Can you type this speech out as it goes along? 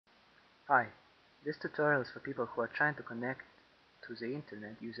Hi, this tutorial is for people who are trying to connect to the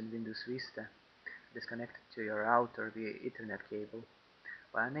internet using Windows Vista, disconnected to your router via Ethernet cable,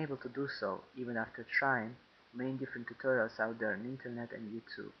 but unable to do so even after trying many different tutorials out there on internet and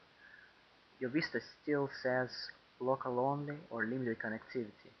YouTube. Your Vista still says local only or limited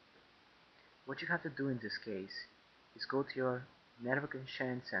connectivity. What you have to do in this case is go to your network and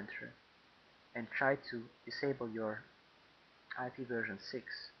sharing center and try to disable your IP version 6.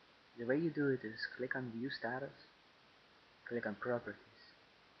 The way you do it is click on View Status, click on Properties,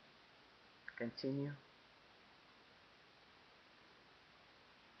 continue,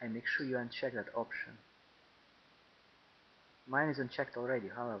 and make sure you uncheck that option. Mine is unchecked already,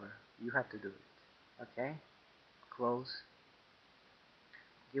 however, you have to do it. Okay? Close.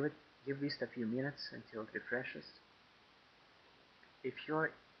 Give Vista a few minutes until it refreshes. If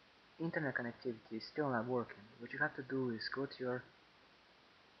your internet connectivity is still not working, what you have to do is go to your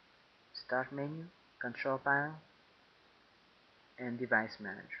Start menu, Control Panel, and Device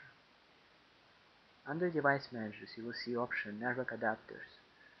Manager. Under Device Managers, you will see option Network Adapters.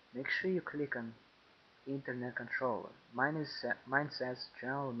 Make sure you click on Internet Controller. Mine says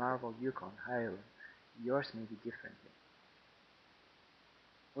General Marvel Yukon, however, yours may be differently.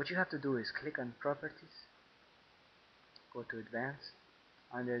 What you have to do is click on Properties, go to Advanced.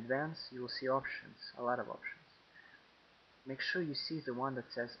 Under Advanced, you will see options, a lot of options. Make sure you see the one that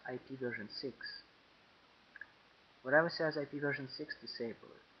says IP version 6. Whatever says IP version 6, disable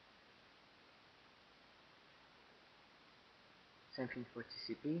it. Same thing for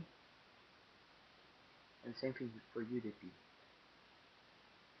TCP, and same thing for UDP.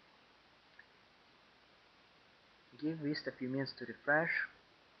 Give Vista a few minutes to refresh,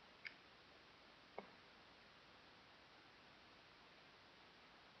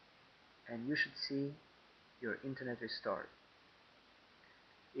 and you should see your internet restored.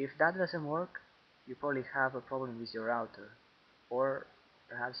 If that doesn't work, you probably have a problem with your router, or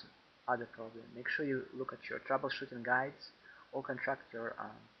perhaps other problem. Make sure you look at your troubleshooting guides or contact your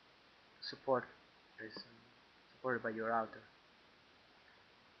support person supported by your router.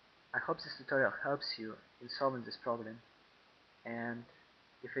 I hope this tutorial helps you in solving this problem, and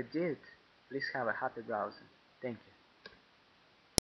if it did, please have a happy browsing. Thank you.